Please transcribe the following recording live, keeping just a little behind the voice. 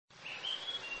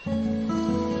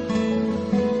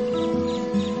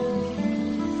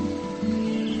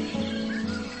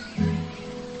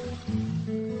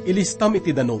Ilistam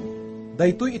iti danom.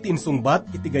 Daytoy iti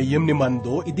insungbat iti gayem ni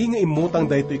Mando, idi nga imutang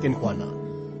daytoy kenkwana.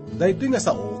 Daytoy nga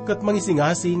sao, kat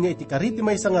mangisingasi nga iti kariti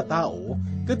maysa nga tao,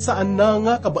 kat saan na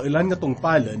nga kabailan nga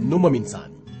tungpalan no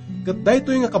maminsan. Kat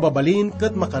daytoy nga kababalin,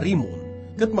 kat makarimon,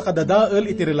 kat makadadael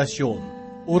iti relasyon.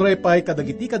 Uray pa'y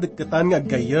kadagiti kadagkatan nga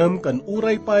gayem, kan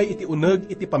uray pa'y iti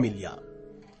uneg iti pamilya.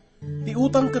 Ti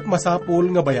utang kat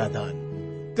masapul nga bayadan,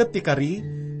 kat ti kari,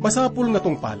 masapul nga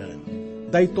tungpalan.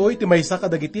 Daytoy ti maysa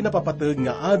kadagiti napapateg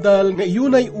nga adal nga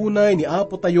iyunay-unay ni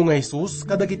Apo tayo nga Jesus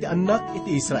kadagiti anak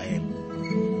iti Israel.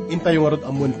 Intayo nga rod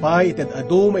amon pa iti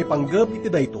adu may panggep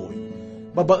iti daytoy.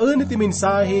 Babaan iti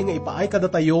mensahe nga ipaay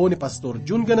kadatayo ni Pastor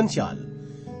Jun Ganancial.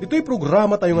 Dito'y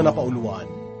programa tayo nga napauluan.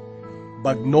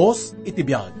 Bagnos iti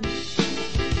biyag.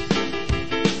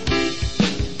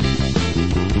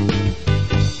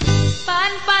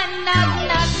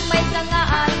 Pan-panag-nag may nga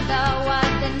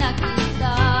algawad na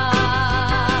nakita.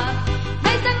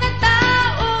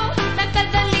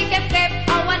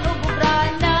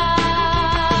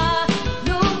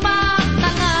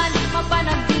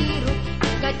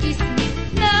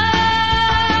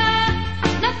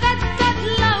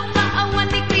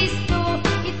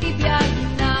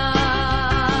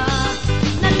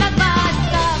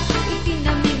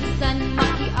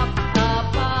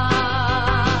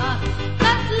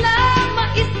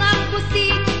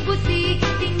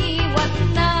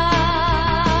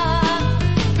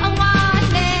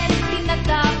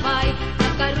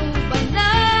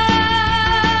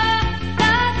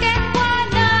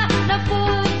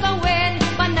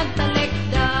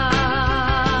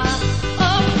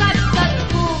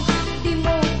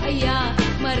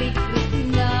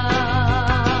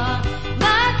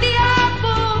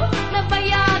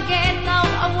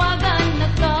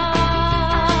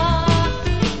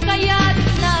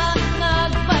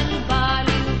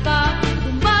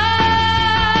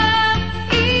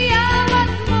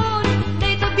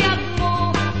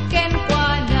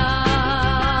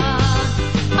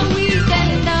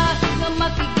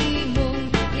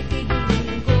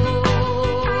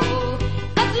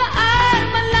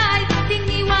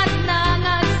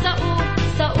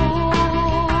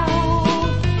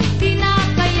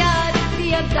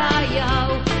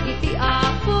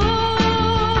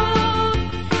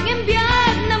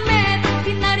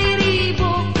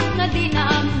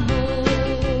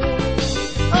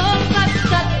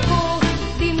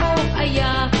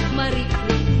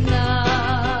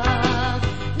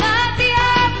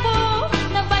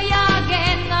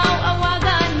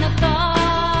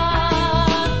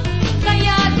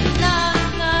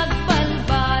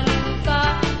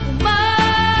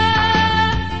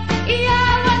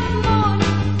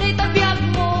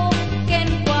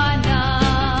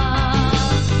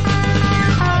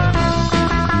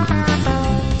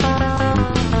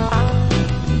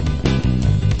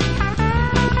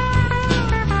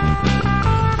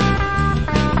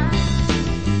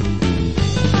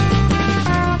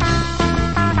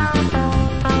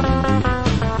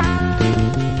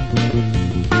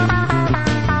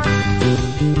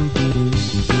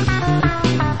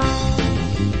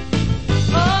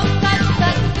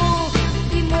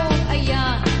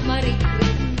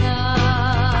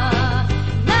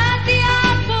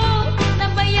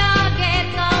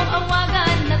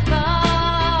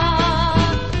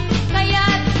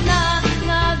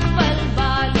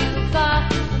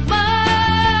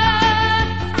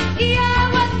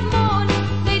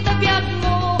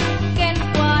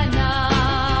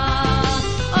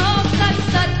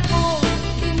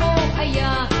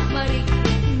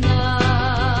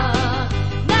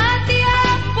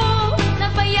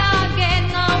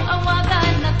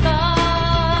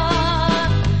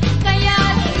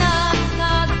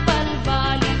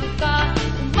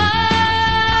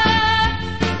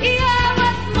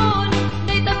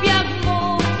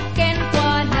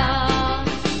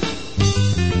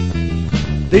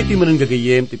 Dito man ang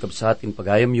gagayem, ti kapsatin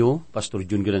pagayam yo, Pastor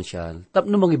Jun Ganancial,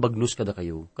 tapno mga ibagnos kada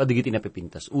kayo, kadigiti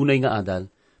napipintas, unay nga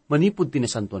adal, manipod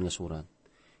tinasantuan nga surat.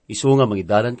 Iso nga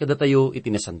mangidalan kada tayo,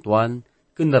 itinasantuan,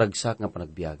 kun naragsak nga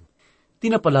panagbiag.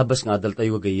 Tinapalabas nga adal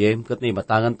tayo gagayem, kat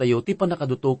naimatangan tayo, ti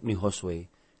panakadutok ni Josue,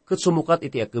 kat sumukat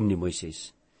iti akem ni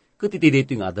Moises. Kat iti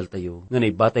dito yung adal tayo, nga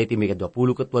naibatay ti may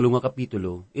 28 nga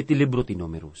kapitulo, iti libro ti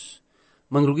Numeros.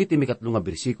 Mangrugi ti may 3 nga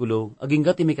bersikulo, aging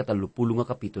ti may 30 nga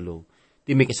kapitulo,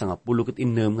 ti may 10 ket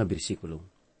 6 nga bersikulo.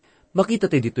 Makita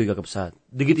tayo dito'y kakapsat,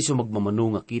 digiti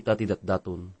sumagmamano nga kita ti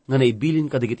datdaton, nga naibilin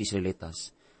ka digiti Israelitas,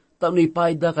 taon na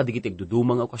ipayda ka digiti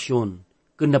agdudumang okasyon,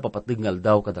 kun napapateg nga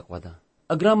aldaw kadakwada.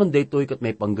 Agraman daytoy kat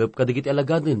may panggap ka digiti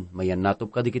alagaden, mayan natop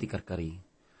ka digiti karkari.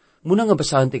 Muna nga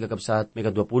basahan ti kakapsat, may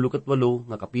 28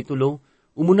 nga kapitulo,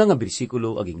 umuna nga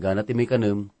bersikulo, aging gana ti may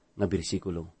 6, nga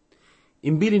bersikulo.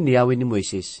 Imbilin niyawin ni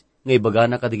Moises, nga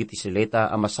ibagana kadigiti Israelita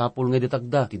ang masapul nga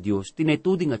detagda ti Dios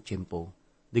tinaituding at tiyempo,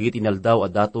 digiti inaldaw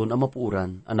at daton ang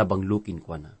mapuuran ang nabanglukin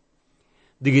kwa na.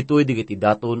 Digito'y digiti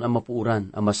daton ang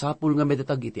mapuuran ang masapul nga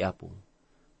medatag iti Apo.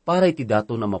 Para iti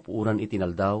daton ang mapuuran iti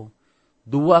inaldaw,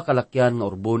 duwa kalakyan nga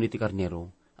urbon iti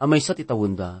karnero, ang may sa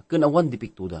titawunda, ken awan di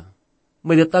piktuda.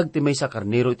 Medatag ti may sa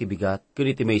karnero iti bigat, ken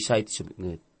iti may sa iti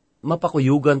sumiknget.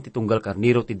 Mapakuyugan ti tunggal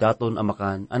karniro ti daton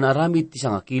amakan, an aramid ti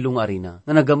 1 kilong arina,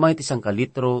 nga nagamay ti 1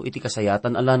 litro iti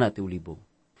kasayatan alana ti ulibo.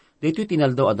 Dito'y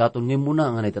tinaldaw a daton ngay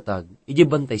muna nga naitatag, iji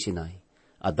bantay sinay,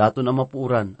 a daton ang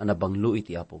mapuuran, an nabanglo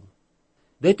iti Apo.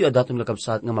 Dito'y a daton nga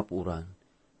kabsat nga mapuuran,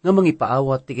 nga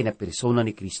mangipaawat ti kinapersona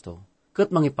ni Kristo,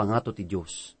 kat mangipangato ti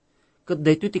Diyos. Kat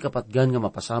dito'y ti kapatgan nga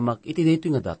mapasamak, iti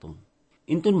dito'y nga daton.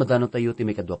 Inton madano tayo ti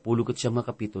may 20 ket siyam nga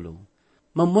kapitulo,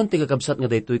 mamuan ti kakabsat nga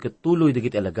daytoy ket tuloy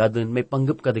dagiti alagaden may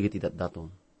panggep ka dagiti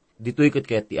datdaton. Ditoy ket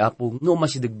kayat ti Apo nga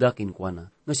umasidegdakin kuana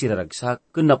nga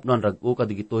siraragsak ken napnoan rag-o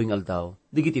kadigitoy nga aldaw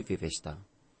digiti festa.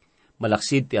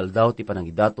 Malaksid ti aldaw ti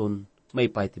panangidaton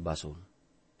maipay ti basol.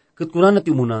 Ket kunana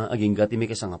ti umuna aging gati may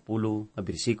 10 nga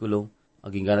bersikulo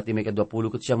aging gati may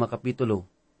 20 ket siyam nga kapitulo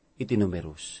iti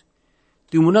Numeros.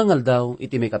 Ti umuna nga aldaw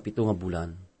iti may 7 nga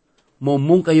bulan.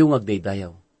 Maumong kayo nga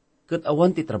agdaydayaw ket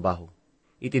awan ti trabaho.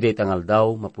 Iti daytangal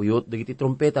daw, mapuyot, dagiti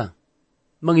trompeta.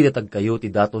 Mangidatag kayo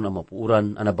ti daton ang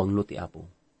mapuuran, ang nabanglo ti Apo.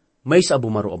 May sa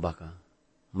abumaro a baka.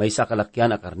 May sa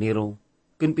kalakyan a karniro,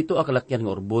 ken 7 a kalakyan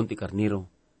nga urbon ti karniro,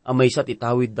 ang may sa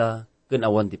titawid da, ken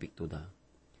awan ti piktuda.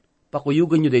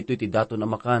 Pakuyugan nyo daytoy ti daton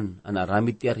amakan, ang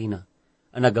aramid ti arina,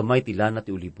 ang nagamay ti lana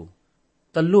ti ulibo.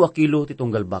 3 a kilo ti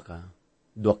tunggal baka,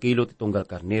 2 kilo ti tunggal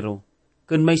karniro,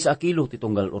 ken may sa kilo ti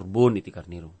tunggal urbon iti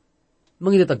karniro.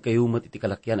 Mangidatag kayo mat iti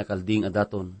kalakyan a kalding a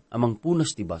daton, amang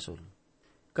punas ti basol.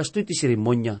 Kastoy ti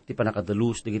seremonya ti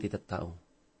panakadalus digiti tattao.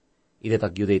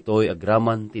 Idatag yu daytoy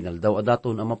agraman ti naldaw a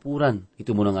daton a mapuran,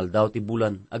 iti munang aldaw ti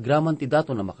bulan, agraman ti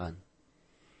daton a makan.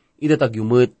 Idatag yu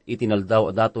met iti naldaw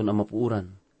a daton a mapuuran,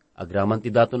 agraman ti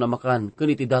daton a makan,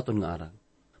 ken iti daton nga arag.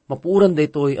 Mapuuran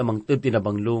daytoy amang ted ti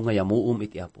nabanglo nga yamuom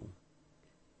iti Apo.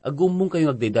 Agumong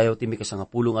kayo agdaydayaw ti may 10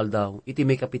 aldaw, iti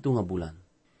may 7 nga bulan.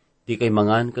 Di kay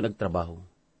mangan ken agtrabaho.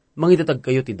 Mangitatag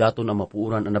kayo ti daton ang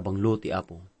mapuuran ang nabanglo ti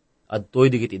Apo.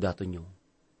 Adtoy digiti daton nyo.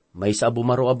 May sa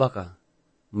abumaro a baka,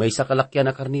 may sa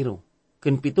kalakyan a karniro,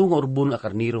 ken 7 nga urbon a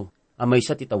karniro, a may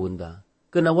sa titawunda,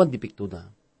 ken awan di piktuda.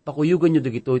 Pakuyugan nyo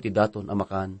digitoy ti daton a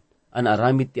makan, an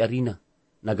aramid ti arina,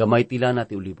 nagamay ti lana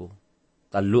ti ulibo.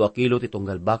 3 a kilo ti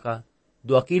tunggal baka,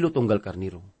 2 a kilo tunggal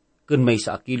karniro, ken may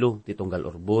sa a kilo ti tunggal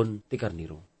urbon ti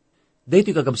karniro.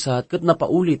 Daytoy kagabsat ket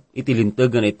napaulit iti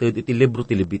linteg nga ited iti libro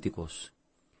ti Leviticus.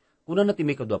 Kuna na ti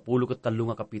may 23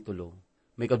 nga kapitulo,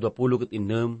 may 26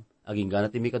 aging gana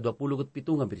ti may 27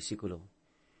 nga bersikulo.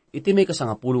 Iti may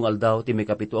 10 aldaw ti may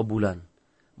 7 a bulan.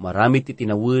 Marami ti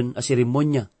tinawen a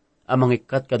seremonya a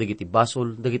mangikat kadagiti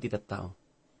basol dagiti tattao.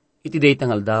 Iti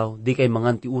daytang aldaw di kay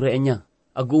mangan ti uray anya,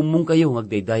 agumong kayo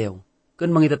ngagdaydayaw,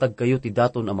 ken mangitatag kayo ti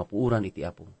daton a mapuuran iti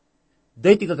Apo.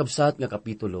 Daytoy kagabsat nga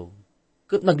kapitulo,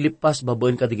 ket naglipas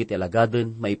babaen kadigiti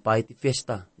alagaden maipay ti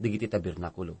fiesta digiti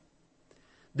tabernakulo.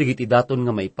 Digiti daton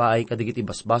nga maipay kadigiti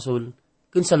basbasol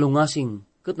ken salungasing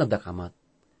ket nagdakamat.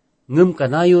 Ngem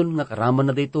kanayon nga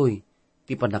karaman na daytoy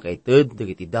ti panakaited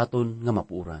digiti daton nga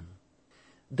mapuuran.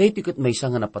 Daytoy ket maysa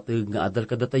nga napateg nga adal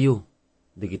kadatayo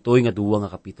digitoy nga 2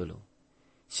 nga kapitulo.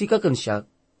 Sika ken siak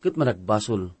ket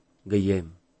managbasol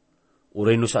gayem.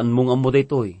 Uray no saan mong ammo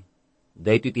daytoy.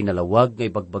 Daytoy tinalawag nga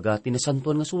ibagbaga ti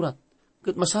nasantuan nga surat.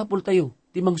 Ket masapul tayo,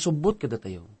 ti mangsubot kada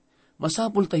tayo.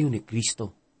 Masapul tayo ni Kristo.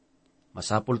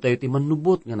 Masapul tayo ti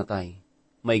manubot nga natay.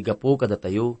 Maigapo kada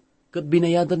tayo, ket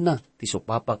binayadan na, ti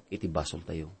supapak iti basol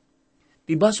tayo.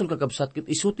 Ti basol kakabsat ket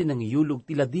isuti nang iyulog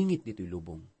ti ladingit iti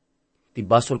lubong. Ti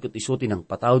basol ket isuti nang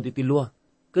patawd iti luwa,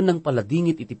 ken nang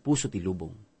paladingit iti puso ti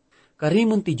lubong.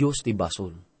 Karimon ti Dios ti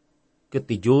basol. Ket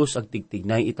ti Dios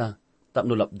agtigtignay ita,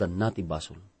 tapno lapdan na ti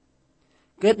basol.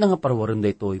 Kaya't nga parwaran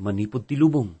daytoy manipod ti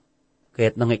lubong.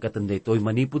 Kaya't nang ikatanda ito'y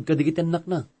manipod ka digiti anak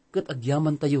na, kat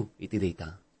agyaman tayo iti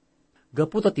dayta.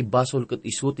 Gaputa ti basol kat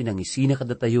isuti nang isina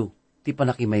kada tayo, ti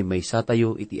panakimay sa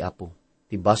tayo iti Apo.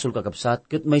 Ti basol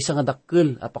kakabsat kat may nga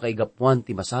dakkel apakaigapuan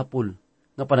ti masapul,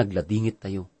 nga panagladingit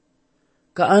tayo.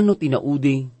 Kaano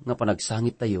tinaudi nga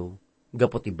panagsangit tayo,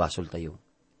 gapo ti basol tayo.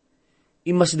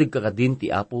 Imasidig ka din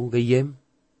ti Apo gayem,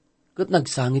 kat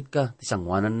nagsangit ka ti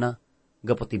sangwanan na,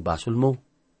 gapo ti basol mo,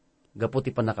 gapo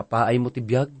ti panakapaay mo ti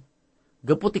biyag,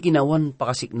 gapo ti kinawan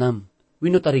pakasiknam,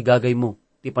 wino tarigagay mo,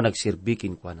 ti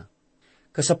panagsirbikin kwa na.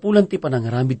 Kasapulan ti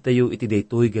panangaramid tayo iti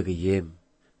daytoy gagayem.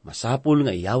 Masapul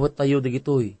nga iyawat tayo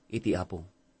digitoy iti Apo.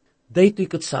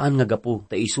 Daytoy ket saan nga gapo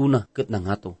ta isuna ket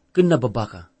nangato ken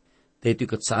nababaka. Daytoy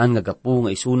ket saan nga gapo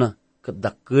nga isuna ket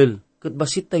dakkel ket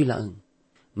basit tay laeng.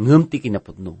 Ngem ti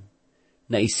kinapudno.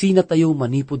 Na isina tayo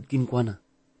manipod kinkwana.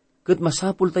 Ket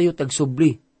masapul tayo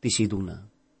tagsubli ti sidong na.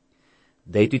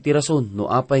 Daytoy ti rason no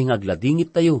apay nga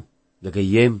agladingit tayo.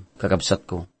 Gagayem kakabsat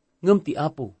ko. Ngem ti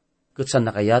Apo ket san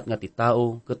nakayat nga ti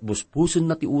tao ket buspusen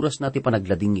na ti oras na ti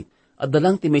panagladingit.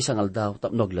 Addalang ti may sangal daw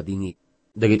tapno agladingit.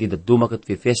 Dagiti dadduma ket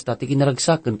fiesta ti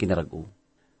kinaragsak ken kinarago.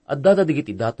 Addada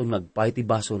digiti daton ngagpay ti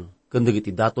basol ken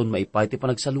dagiti daton maipay ti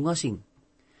panagsalungasing.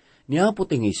 Ni Apo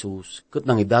ting Jesus ket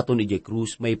nangidaton ijay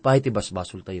krus maipay ti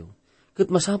basbasol tayo. Ket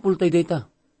masapul tayo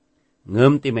dayta.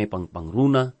 Ngem ti may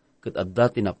pangpangruna ket adda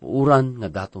ti napuuran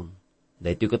nga daton.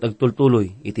 Daytoy ket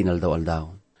agtultuloy itinaldaw-aldaw.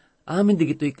 Amin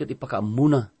digitoy ket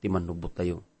ipakaamuna ti manubot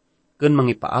tayo. Ken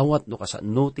mangipaawat no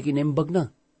kasano ti kinembag na.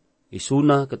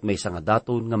 Isuna ket may nga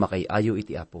daton nga makayayo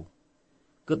iti Apo.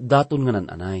 Ket daton nga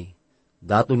nananay.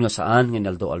 Daton nga saan nga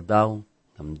naldaw-aldaw,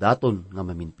 ngam daton nga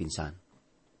maminpinsan.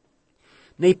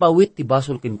 Naipawit ti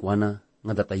basol kinkwana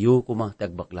nga datayo kuma ti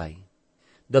agbaklay.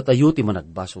 Datayo ti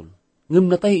managbasol. Ngem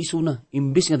natay isuna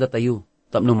imbis nga datayo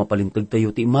tapno mapalinteg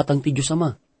tayo ti imatang ti Dios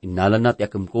Ama. Innalan na ti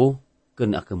akem ko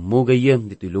ken akem mo gayem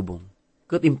ditoy lubong.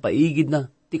 Ket impaigid na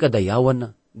ti kadayawan na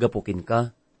gapukin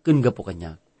ka ken gapu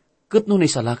kanya. Ket no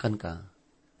naisalakan ka,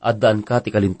 addaan ka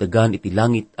ti kalintegan iti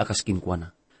langit akas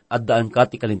kinkwana. Addaan ka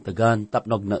ti kalintegan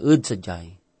tapno agnaed sadyay.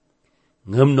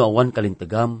 Ngem no awan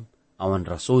kalintegam, awan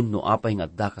rason no apay nga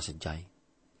adda ka sadyay.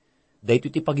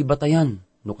 Daytoy ti pagibatayan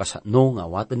no kasano nga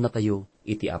awaten na tayo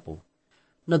iti Apo.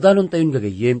 Nadalon tayon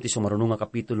gagayem ti sumarunong nga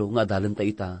kapitulo nga adalan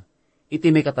tayo ita,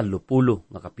 iti may 30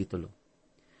 nga kapitulo.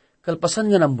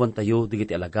 Kalpasan nga nambuan tayo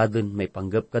digiti alagaden may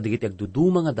panggap ka digiti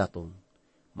agduduma nga daton.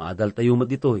 Maadal tayo mat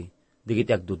ditoy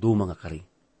digiti agduduma nga kari.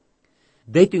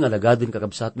 Daytoy nga alagaden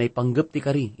kakabsat may panggap ti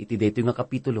kari iti daytoy nga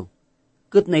kapitulo.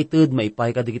 Ket naited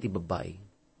maipay ka digiti babae.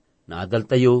 Naadal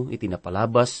tayo iti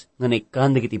napalabas nga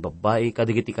naikan digiti babae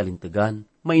kadigiti kalintegan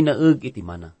mainaeg iti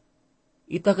mana.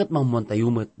 Itaket mamuan tayo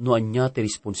met no anya ti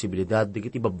responsibilidad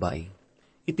digiti babae.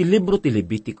 Iti libro ti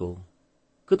Levitico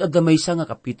ket adda maysa nga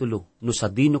kapitulo no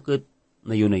sadino ket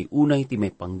na yunay unay ti may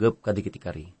panggap kadigiti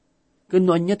kari. Ken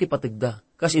no anya ti pategda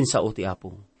kas insao ti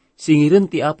Apo. Singiren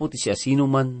ti Apo ti siasino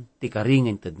man ti kari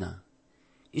nga inted na.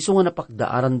 Isu nga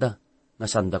napakdaaran da nga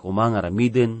sanda kuma nga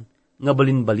ramiden nga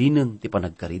balin-balinen ti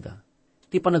panagkarida.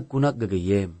 Ti panagkunak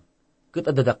gagayem ket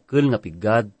adadakkel nga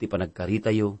piggad ti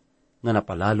panagkaritayo nga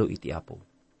napalalo iti Apo.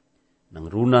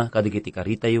 Nang runa kadigiti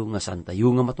karitayo nga saan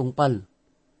tayo nga matungpal.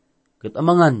 Ket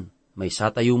amangan may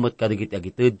satayo met kadigiti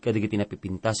agited kadigiti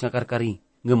napipintas nga karkari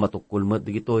nga matukul met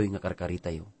digitoy nga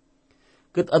karkaritayo.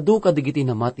 Ket adu kadigiti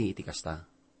namati iti kasta.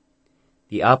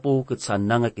 Ti Apo ket saan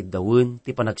na nga kiddawen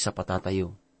ti panagsapata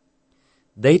tayo.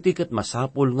 Daytoy ket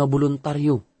masapol nga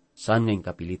voluntaryo saan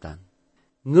nga kapilitan.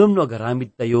 Ngem no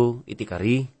agaramid tayo iti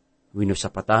kari wenno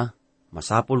sapata,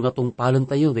 masapol nga tungpalan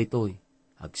tayo daytoy.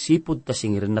 Agsipod ta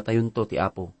singiren na tayon to ti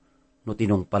Apo no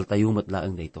tinungpal tayo met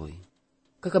laeng daytoy.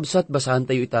 Kakabsat basahan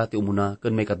tayo ita ti umuna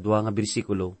ken may 2 nga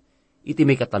bersikulo iti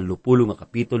may 30 nga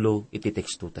kapitulo iti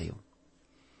teksto tayo.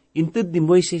 Inted ni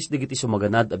Moises dagiti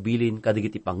sumaganad abilin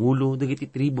kadigiti pangulo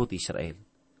dagiti tribo ti Israel.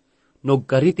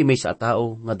 Nogkari ti may sa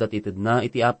tao nga datited na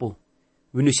iti Apo.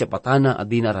 Wenno siya patana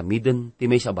adi na aramiden ti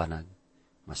may sa banag.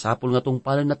 Masapol nga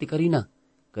tungpalan na ti karina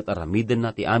ket aramiden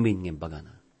na ti amin ngem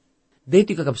bagana.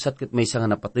 Daytoy kakabsat ket may nga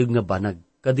napateg nga banag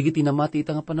kadigiti namati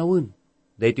ita nga panawon.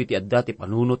 Daytoy ti adda ti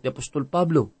panunot ti Apostol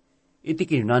Pablo. Iti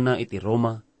kinunana iti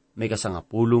Roma may 10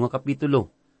 nga kapitulo.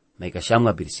 May 9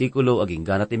 nga bersikulo, aging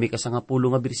gana ti may 10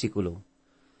 nga bersikulo.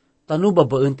 Tano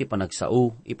babaen ti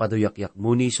panagsao, ipaduyakyak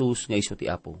mo ni Isus nga iso ti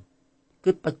Apo.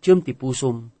 Ket patyem ti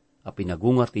pusom, a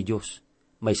pinagungar ti Diyos,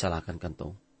 may salakan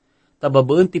kanto.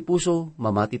 Tababaen ti puso,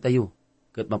 mamati tayo,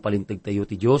 ket mapalinteg tayo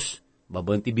ti Diyos,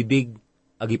 babaen ti bibig,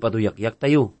 agi paduyakyak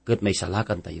tayo, ket may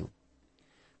salakan tayo.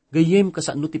 Gayem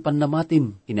kasano ti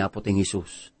pannamatim, kinapo ting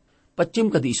Isus.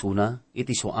 Patyem kadi isuna,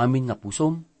 iti so amin nga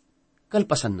pusom,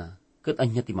 kalpasan na, ket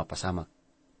anya ti mapasamak.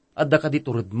 Adda kadi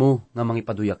tured mo nga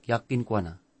mangipaduyakyak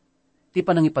kinkwana. Ti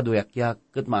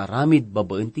panangipaduyakyak ket maaramid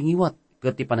babaen ti ngiwat,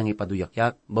 ket ti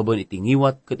panangipaduyakyak babaen iti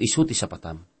ngiwat ket isu ti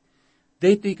sapatam.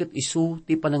 Daytoy ket isu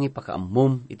ti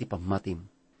panangipakaammom iti pammatim.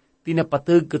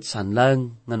 Tinapateg ket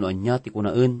sanlang nga no anya ti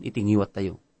kunaen iti ngiwat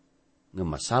tayo. Nga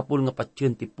masapol nga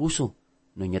patyen ti puso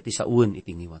no anya ti sauen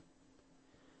iti ngiwat.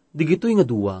 Digitoy nga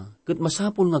duwa ket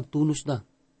masapol nga agtunos da.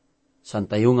 San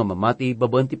tayo nga mamati,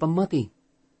 babaen ti pamati.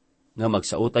 Nga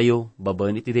magsao tayo,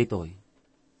 babaen iti daytoy.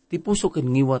 Ti puso ken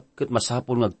ngiwat ket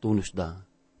masapol nga agtunos da.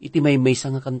 Iti maysa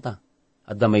nga kanta.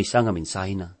 Adda maysa nga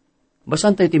mensahe na.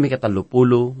 Basan tayo ti may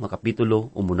 30 nga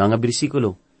kapitulo, umuna nga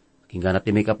bersikulo, kinggan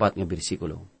natin may 4 nga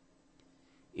bersikulo.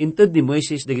 Inted ni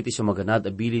Moises dagiti sumaganad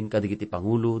abilin kadigiti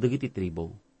pangulo dagiti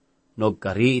tribo.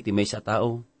 Nogkari iti may sa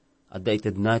tao, adda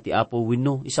ited na iti apo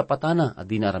wenno isa patana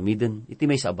at di naramiden iti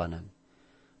may sa abanag.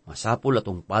 Masapol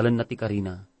atong palan na ti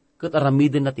karina, ket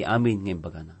aramiden na ti amin nga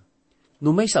imbagana.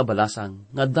 Numay sa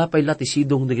abalasang, nga adda pay lati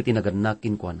sidong dagiti naganak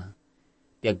kinkwana.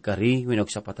 Ti agkari wenno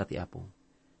sa pata ti apo.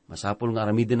 Masapol nga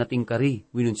aramiden na ting kari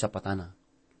wenno sa patana.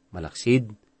 Malaksid,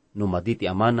 numadi ti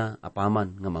amana,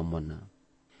 apaman nga mamuan na.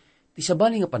 Ti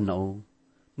sabali nga pannao,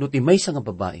 no ti maysa nga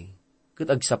babae, ket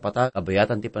agsapata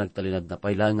kabayatan ti panagtalinag na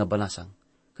payla nga balasang,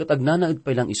 ket agnanaed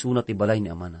paylang isuna ti balay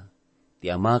ni amana, ti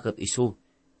ama ket isu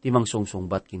ti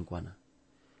mangsungsungbat kinkwana.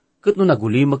 Ket no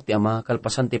nagulimag ti ama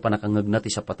kalpasan ti panakangeg na ti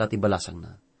sapata ti balasang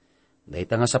na,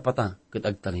 dayta nga sapata ket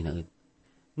agtalinaed.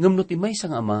 Ngem no ti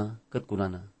maysa nga ama ket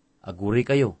kunana, aguri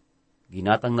kayo,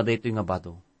 ginatang na daytoy nga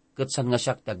bato, ket san nga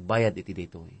siak ti agbayad iti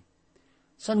daytoy.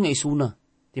 San nga isuna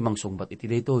ti mangsungbat iti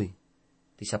daytoy?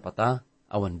 Ti sapata,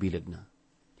 awan bilag na.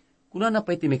 Kunana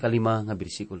pa'y ti may 5 nga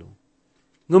bersikulo.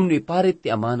 Ngam no iparit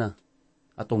ti amana,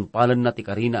 atong palan na ti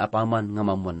karina apaman nga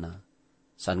mamuan na.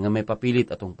 San nga may papilit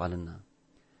atong palan na.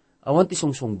 Awan ti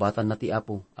sungsongbatan na ti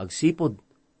apo, agsipod,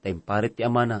 tayong parit ti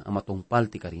amana ang matungpal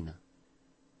ti karina.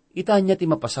 Itaan niya ti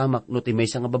mapasamak no ti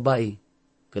maysa nga babae,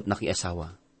 ket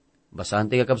nakiasawa. Basan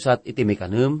ti kakabsat iti may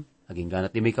 6, aging ganat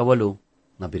ti may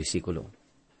 8 nga bersikulo.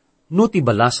 No ti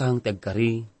balasang ti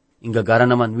agkari, inggagara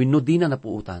naman wenno di na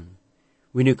napuutan.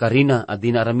 Wenno karina at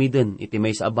di na aramiden iti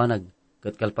may sa abanag,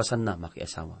 ket kalpasan na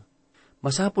makiasawa.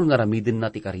 Masapul nga aramiden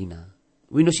na ti karina,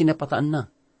 wenno sinapataan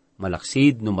na,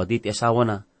 malaksid no madi ti asawa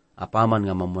na, apaman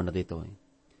nga mamuan na ditoy.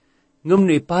 Ngem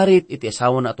no iparit iti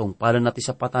asawa na atong palan na ti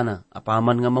sapatana,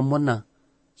 apaman nga mamuan na,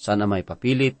 sana may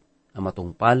papilit, ang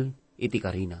matungpal iti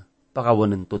karina,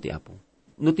 pakawanan to ti apo.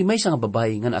 No ti maysa nga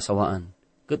babae nga naasawaan,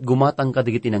 ket gumatang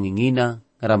kadigiti nangingina,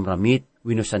 nga ramramit,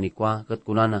 wenno sanikwa, ket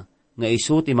kunana, nga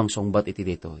isu ti mangsongbat iti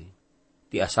daytoy.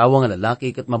 Ti asawa nga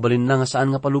lalaki ket mabalin na nga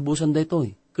saan nga palubusan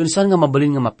daytoy, ken saan nga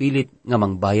mabalin nga mapilit nga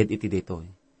mangbayad iti daytoy.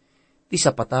 Ti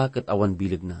sapata ket awan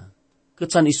bilag na, ket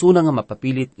saan isuna nga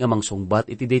mapapilit nga mangsongbat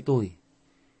iti daytoy.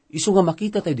 Isu nga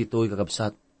makita tayo ditoy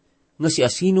kakabsat, nga si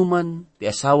asino man ti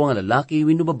asawa nga lalaki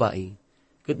wenno babae,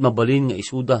 ket mabalin nga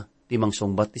isuda ti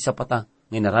mangsongbat ti sapata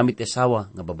nga naramit ti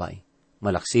asawa nga babae.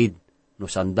 Malaksid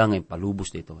no sanda nga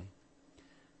palubos ditoy.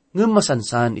 Ngem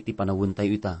masansan iti panawon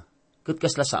tayo ita, ket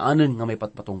kasla saanen nga may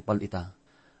patpatungpal ita,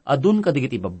 adun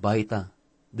kadigiti babae ita,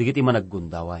 digiti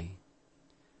managgundaway.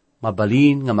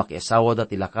 Mabalin nga makiasawa da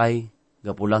ti lakay,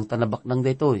 gapulang tanabak nang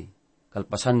daytoy,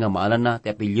 kalpasan nga maalan na ti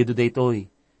apelyido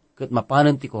daytoy, ket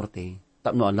mapanan ti korte,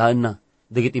 tapno alaan na,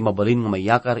 digiti mabalin nga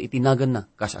mayakar itinagan na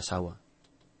kasasawa.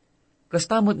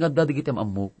 Kastamot nga da digiti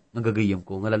amamok, nga gagayam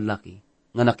ko nga lalaki,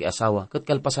 nga nakiasawa, ket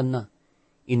kalpasan na,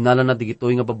 inala na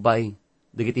digitoy nga babae,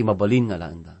 digiti mabalin nga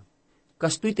laanda.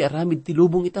 Kastoy ti aramid ti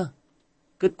lubong ita.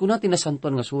 Ket kuna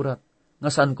tinasantuan nga surat, nga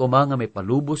saan ko nga may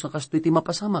palubos nga kastoy ti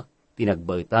mapasamak,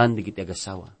 tinagbaitan digiti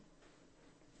agasawa.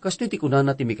 Kastoy ti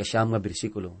kunana ti mikasyam nga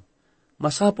bersikulo,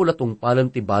 masapul atong palam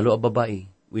ti balo a babae,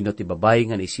 wenno ti babae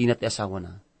nga naisina ti asawa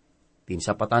na,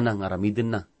 tinsapatana nga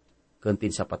aramiden na, ken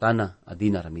tinsapatana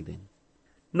adi na aramiden.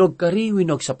 Nogkari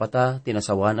wenno agsapata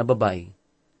tinasawan a babae,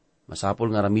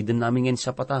 masapul nga aramiden namin ngayon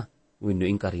sapata, wenno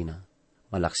ingkarina.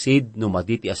 Malaksid no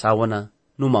madi ti asawa na,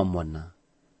 no maamuan na.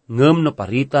 Ngem no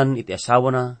paritan iti asawa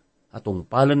na, atong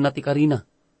palan na ti karina.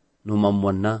 No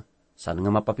maamuan na, saan nga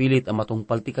mapapilit ang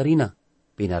matungpal ti karina.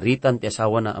 Pinaritan ti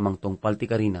asawa na amang tungpal ti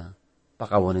karina,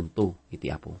 pakawanen to iti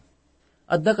apo.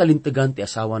 Adda kalintegan ti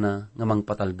asawa na, nga mang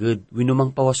patalged, wenno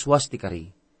mang pawaswas ti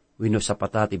kari, wenno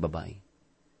sapata ti babae.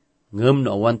 Ngem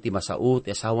no awan ti masao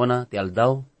ti asawa na, ti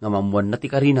aldaw, nga maamuan na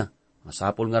ti karina,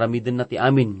 masapol nga ramiden na ti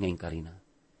amin ngayon karina.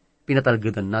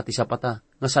 Pinatalgedan nati sa pata,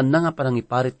 nga saan na nga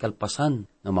panangiparit kalpasan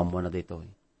nga mamuan na daytoy.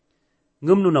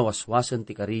 Ngem no nawaswasan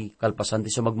ti kari, kalpasan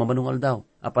ti sa magmamanong aldaw,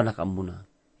 apa nakaamuna,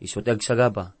 iso ti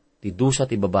agsagaba, ti dusa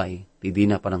ti babae, ti di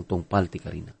na panang tungpal ti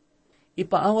karina.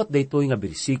 Ipaawat daytoy nga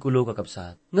bersikulo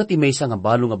kakabsat, nga ti maysa nga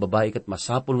balo nga babae ket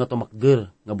masapol nga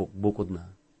tumakder, nga bukbukod na.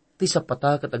 Ti sa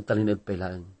pata ket agtalined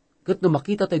paylaan, ket no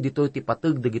makita tayo ditoy ti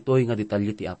pateg dagitoy nga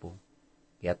detalye ti apo.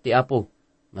 Kaya ti apo,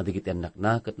 nga digiti anak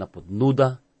na ket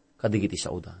napudnuda, kadigiti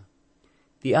sauda.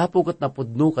 Ti apo ket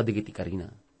napudno kadigiti karina.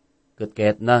 Ket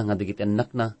kayat na nga digiti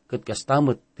anak na ket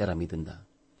kastamot ti ramiden da.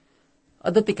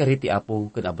 Adda ti kari ti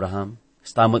apo ken Abraham,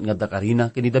 kastamot nga da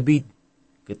karina ken ni David.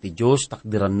 Ket ti Dios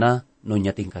takdiran na no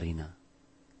nyating karina.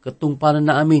 Ket tungpalan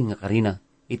na amin nga karina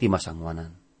iti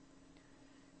masangwanan.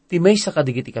 Ti maysa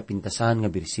kadigiti kapintasan nga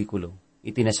bersikulo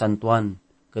iti nasantuan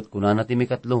kat kunana ti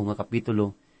mikatlo nga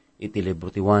kapitulo, iti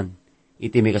libro ti Juan,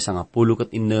 iti mikasangapulo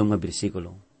kat innem nga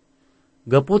bersikulo.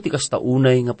 Gapu ti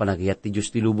kastaunay nga panagayat ti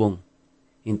Diyos ti lubong,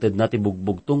 inted na ti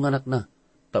bugbugtong anak na,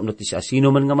 tapno ti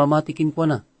asino man nga mamatikin kwa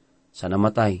na, sa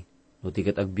namatay, no ti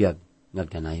kat agbyag,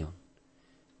 ngagdanayon.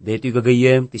 Deto'y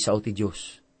gagayem ti sao ti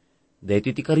Diyos.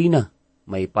 Deto'y ti karina,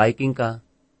 may paiking ka,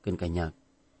 ken kanyak.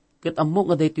 Kat ammo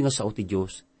nga deto'y nga sao ti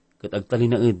Diyos, kat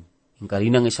agtalinaed, yung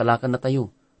karina nga isalakan na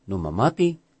tayo, no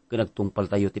mamati, ken agtungpal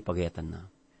tayo ti pagayatan na.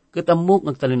 Kat ammo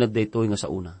ngagtalinad deto'y nga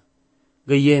sauna.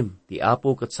 Gayem, ti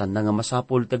apo kat san na nga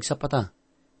masapol tag sapata,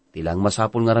 tilang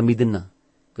masapol nga ramiden na,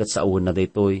 kat saun na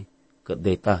deto'y, kat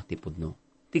deta ti pudno.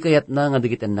 Ti kayat na nga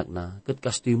digitanak na, kat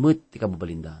kastuymut ti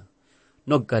kababalinda.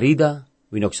 Nagkarida,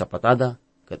 winog sapatada,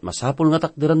 kat masapol nga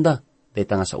takderanda,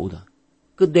 deta nga sauda.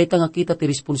 Kat deta nga kita ti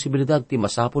responsibilidad, ti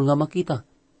masapol nga makita,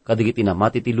 kadigit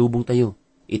inamati ti lubong tayo,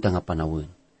 ita nga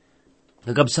panawin.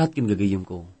 Nagabsat kin gagayim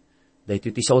ko, dahito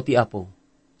ti sao ti apo,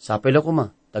 sapel ako ma,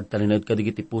 tagtalinad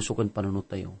kadigit ti puso kan panunot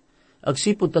tayo.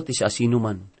 Agsipod ta ti sa asino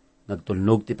man,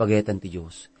 nagtulnog ti pagayatan ti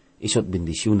Diyos, isot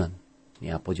bendisyonan, ni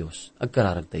Apo Diyos,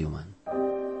 agkararag tayo man.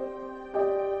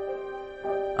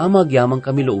 Ama, agyamang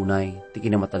kami lounay, ti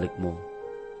kinamatalik mo.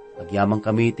 Agyamang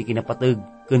kami, ti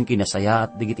kinapatag, ken kinasaya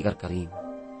at digiti karkarin.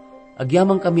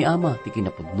 Agyamang kami, Ama, ti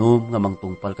kinapudnom, nga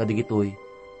mangtungpal ka digitoy,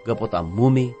 gapot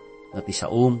ammumi, nga ti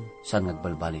saom, san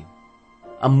ngagbalbalim.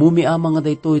 Ammumi, Ama, nga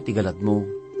daytoy, ti galad mo.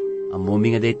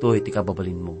 Ammumi nga daytoy, ti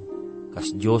kababalin mo. Kas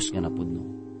Diyos nga napudno.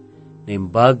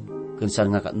 Naimbag, ken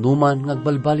san nga katnuman,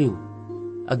 ngagbalbaliw.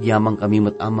 Agyamang kami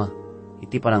mat, Ama,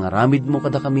 iti panangaramid mo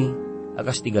kada kami,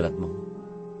 akas ti galad mo.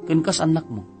 Ken kas anak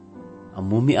mo.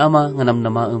 Ammumi, Ama, nga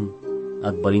namnamaem,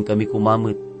 agbaling kami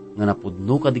kumamit, nga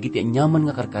napudno kadigiti anyaman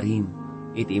nga karkarim,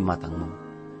 iti imatang mo.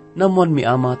 Namuan mi,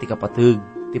 Ama, ti kapateg,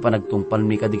 ti panagtungpal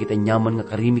mi kadigiti anyaman nga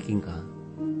karimiking ka,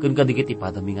 ken kadigiti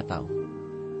padami nga tao.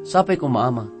 Sapay ko,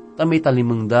 Ama, tamay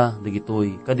talimeng da,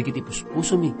 digitoy, kadigiti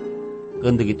puspuso mi,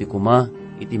 ken digiti kuma,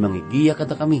 iti mangigiya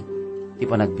kada kami, ti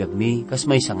panagbiag mi, kas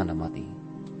may nga namati.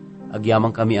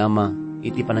 Agyamang kami, Ama,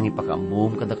 iti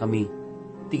panangipakaamom kada kami,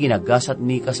 ti kinagasat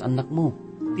mi kas anak mo,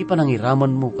 ti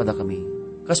panangiraman mo kada kami,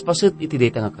 kas paset iti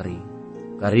deta nga kari,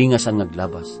 karingasan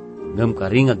ngaglabas, ngem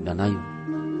karingag nanayon.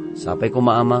 Sapay ko,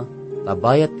 Maama,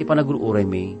 tabayat ti panagururay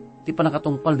mi, ti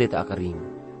panakatungpal deta akaring,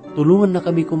 tulungan na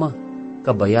kami kuma,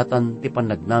 kabayatan ti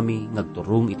panagnami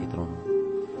ngagturong iti trono.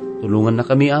 Tulungan na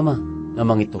kami, Ama, nga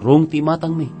mangiturong ti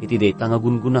matang mi, iti deta nga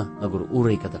gunguna,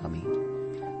 ngagururay kada kami.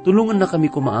 Tulungan na kami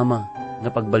kuma, Ama,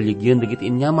 nga pagbaligyan dagiti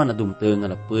inyaman na dumteng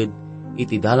nga naped,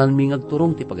 iti dalan mi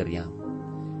ngagturong ti pagaryam.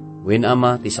 Wen,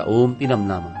 Ama, ti saom ti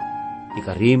namnama, ti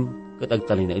karim ket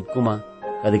agtalinaed kuma,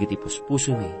 kadagiti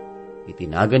puspuso mi,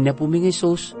 itinagan niya po mi nga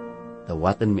Isus,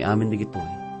 dawatan mi amin digitoy.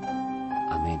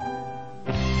 Amen.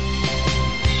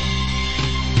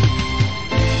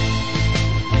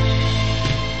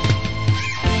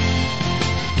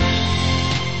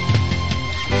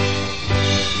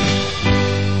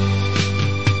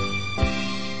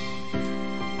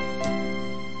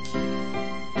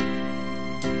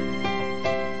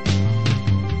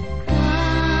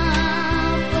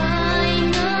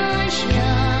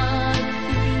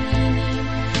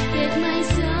 Ket may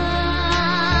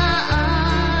saag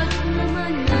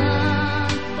naman na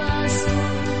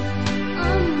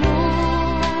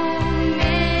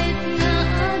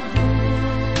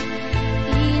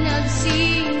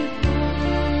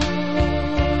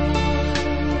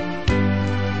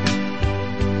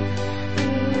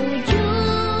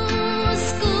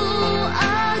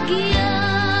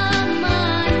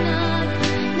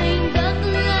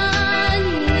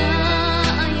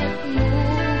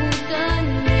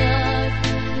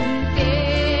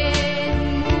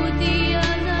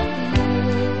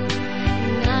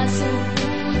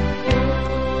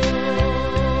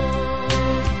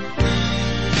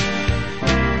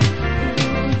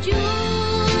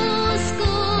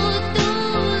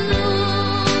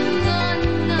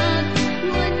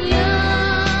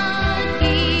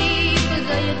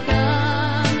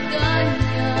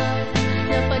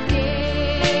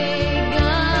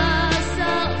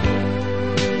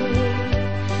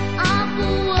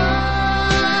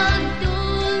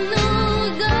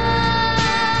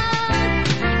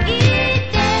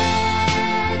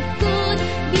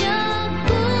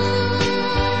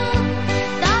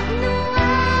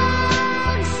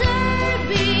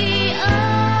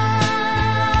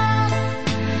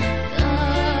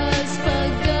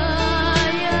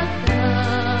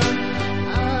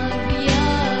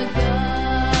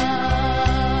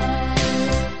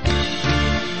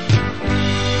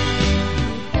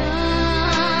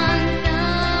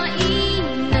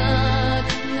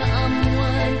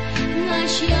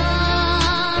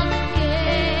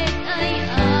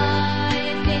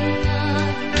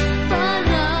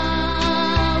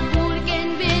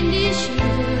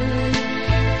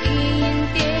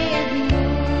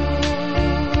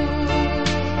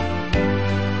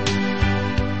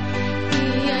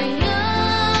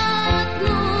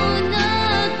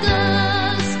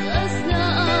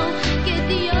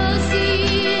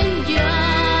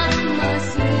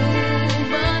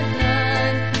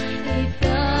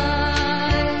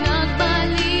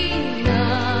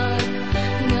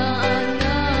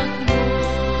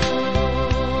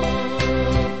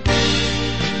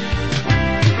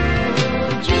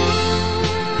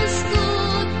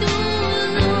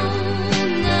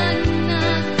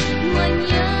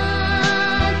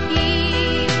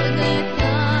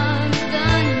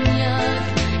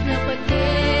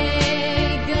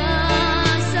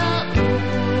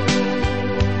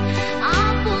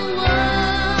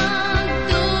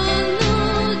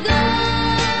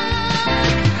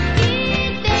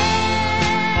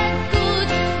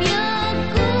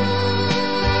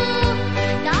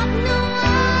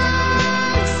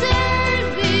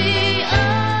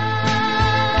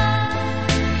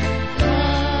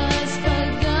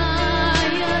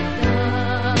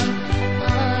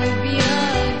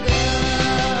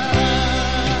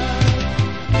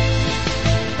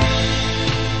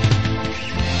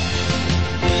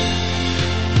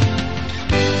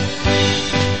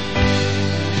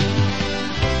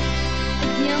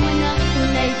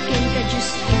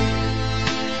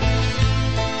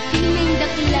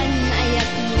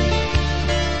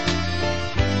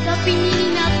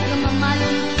Pininak nga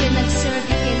mamalon ka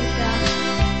nagserviken ka.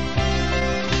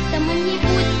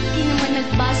 Tamanyipot di naman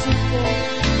nagbaso ko.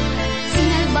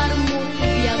 Sinalbar mo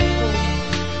tubiyag ko.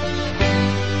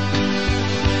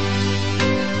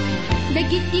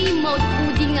 Dagiti maut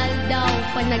puding aldaw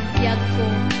panagbiag ko.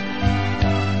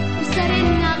 Usaren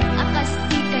nga akas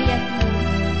ti kayat mo.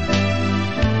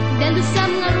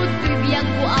 Dalusam nga rod bibiyag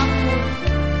ko ako.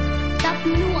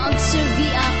 Tapno ang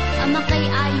serviak amakay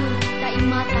ayo